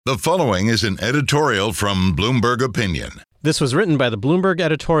The following is an editorial from Bloomberg Opinion. This was written by the Bloomberg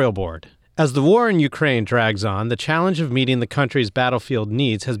editorial board. As the war in Ukraine drags on, the challenge of meeting the country's battlefield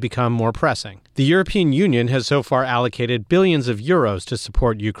needs has become more pressing. The European Union has so far allocated billions of euros to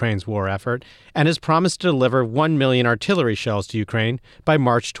support Ukraine's war effort and has promised to deliver 1 million artillery shells to Ukraine by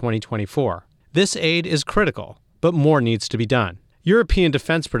March 2024. This aid is critical, but more needs to be done. European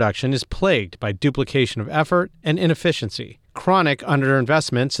defense production is plagued by duplication of effort and inefficiency. Chronic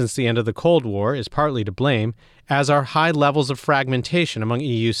underinvestment since the end of the Cold War is partly to blame, as are high levels of fragmentation among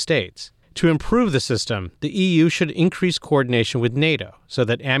EU states. To improve the system, the EU should increase coordination with NATO so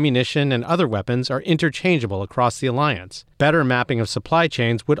that ammunition and other weapons are interchangeable across the alliance. Better mapping of supply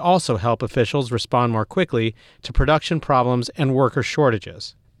chains would also help officials respond more quickly to production problems and worker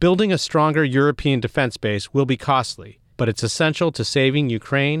shortages. Building a stronger European defense base will be costly, but it's essential to saving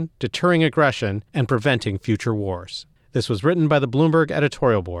Ukraine, deterring aggression, and preventing future wars. This was written by the Bloomberg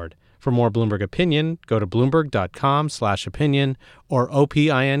editorial board. For more Bloomberg Opinion, go to bloomberg.com/opinion or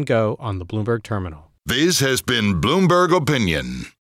OPIN Go on the Bloomberg terminal. This has been Bloomberg Opinion.